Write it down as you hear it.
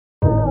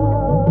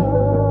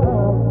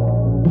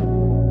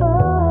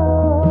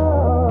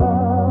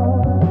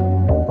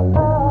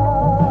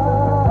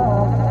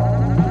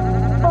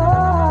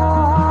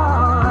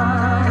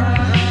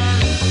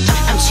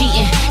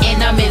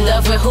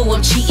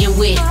I'm cheating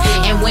with.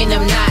 And when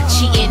I'm not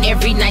cheating,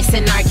 every night's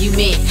an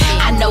argument.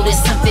 I know there's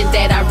something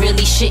that I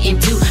really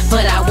shouldn't do,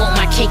 but I want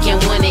my cake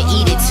and wanna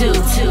eat it too.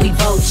 We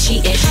both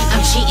cheating,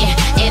 I'm cheating,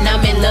 and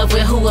I'm in love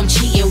with who I'm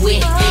cheating with.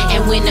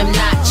 And when I'm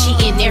not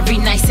cheating, every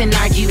night's an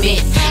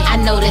argument. I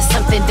know there's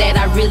something that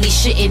I really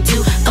shouldn't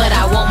do, but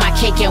I want my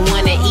cake and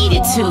wanna eat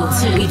it too.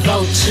 We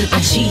both cheating.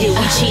 I cheated,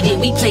 we cheated,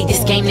 we played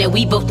this game that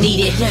we both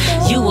needed.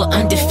 You were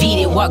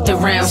undefeated, walked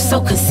around so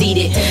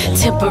conceited.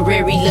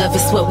 Temporary love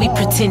is what we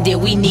pretended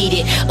we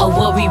needed, or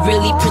what we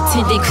really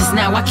pretended, cause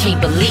now I can't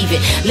believe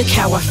it. Look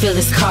how our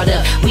feelings caught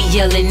up, we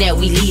yelling that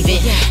we leaving,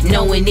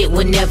 knowing it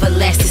would never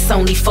last, it's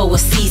only for a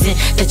season.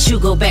 That you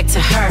go back to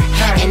her,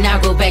 and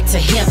I'll go back to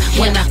him.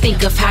 When I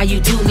think of how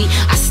you do me,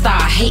 I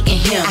start hating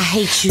him. I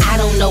hate you, I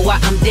don't know why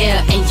I'm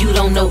there, and you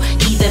don't know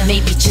either.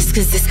 Maybe just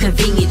cause it's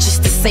convenient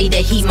just to say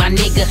that he my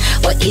nigga,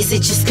 or is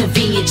it just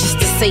convenient just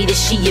to say that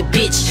she a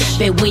bitch?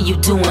 But when you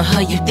doing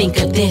her, you think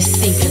of this,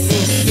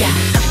 yeah.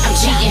 I'm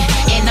cheating,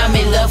 and I'm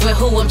in love with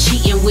who I'm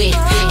cheating with.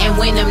 And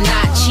when I'm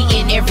not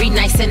cheating, every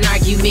night's an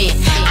argument.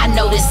 I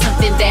know there's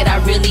something that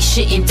I really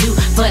shouldn't do,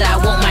 but I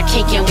want my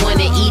cake and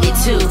wanna eat it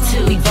too.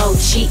 We both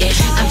cheating,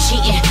 I'm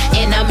cheating,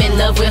 and I'm in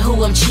love with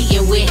who I'm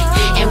cheating with.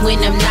 And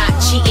when I'm not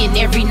cheating,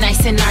 every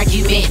night's an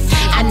argument.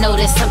 I know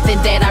there's something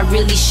that I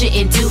really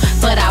shouldn't do,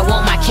 but I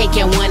want my cake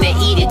and wanna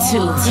eat it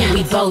too.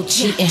 We both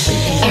cheating.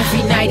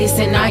 Every night is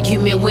an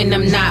argument when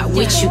I'm not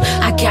with you.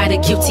 I got a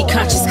guilty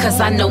conscience cause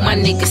I know my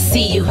niggas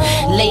see you.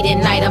 Late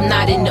at night I'm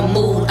not in the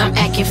mood, I'm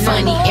acting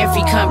funny.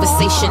 Every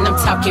conversation I'm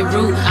talking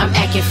rude, I'm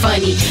acting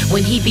funny.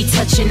 When he be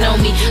touching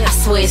on me, I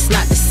swear it's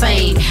not the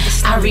same.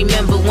 I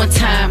remember one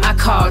time I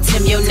called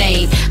him your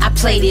name. I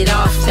played it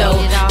off though,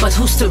 but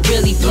who's to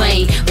really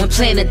blame? When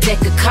playing a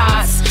deck of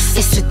cards,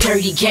 it's a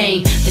dirty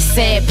game. The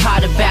sad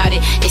part about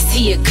it is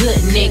he a good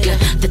nigga.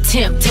 The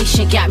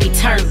temptation got me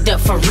turned up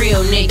for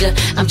real, nigga.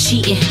 I'm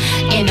cheating,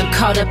 and I'm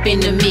caught up in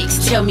the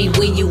mix. Tell me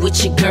when you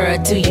with your girl,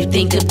 do you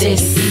think of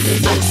this?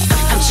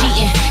 I'm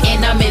cheating,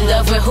 and I'm in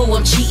love with who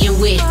I'm cheating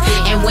with.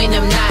 And when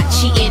I'm not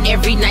cheating,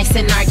 every night's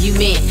an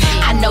argument.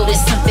 I know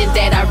there's something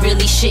that I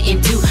really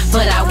shouldn't do,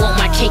 but I want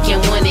my cake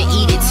and wanna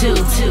eat it too.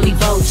 We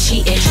both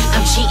cheating,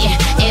 I'm cheating,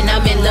 and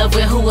I'm in love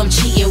with who I'm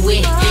cheating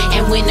with.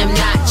 And when I'm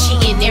not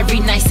cheating, every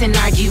night's an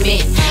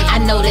argument. I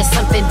know there's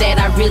something that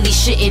I really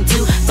shouldn't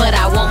do, but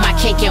I want my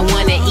cake and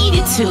wanna eat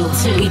it too.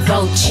 We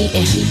both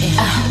cheating.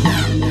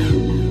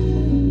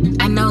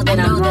 I know that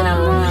I'm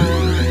wrong,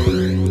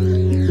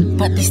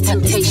 but this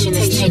temptation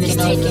is taking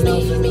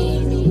over me.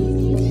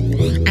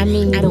 I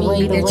mean the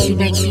way that you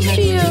make me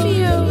feel.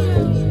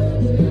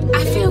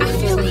 I feel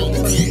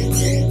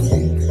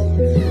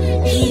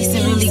he's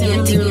a really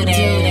good dude, and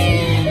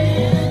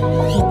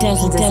he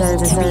doesn't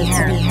deserve to be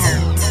hurt.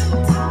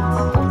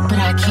 But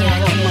I can't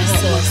help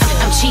myself.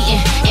 I'm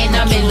cheating, and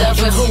I'm in love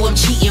with who I'm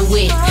cheating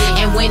with.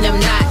 And when I'm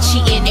not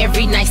cheating,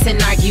 every night's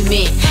an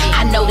argument.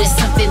 I know there's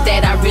something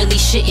that I really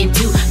shouldn't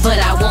do, but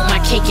I want my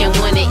cake and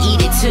wanna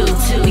eat it too.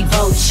 We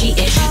both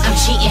cheating, I'm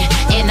cheating,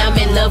 and I'm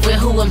in love with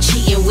who I'm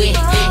cheating with.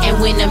 And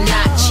when I'm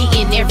not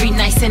cheating, every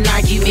night's an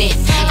argument.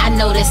 I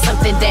know there's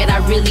something that I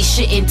really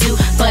shouldn't do,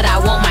 but I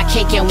want my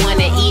cake and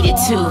wanna eat it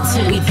too.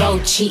 We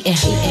both cheating.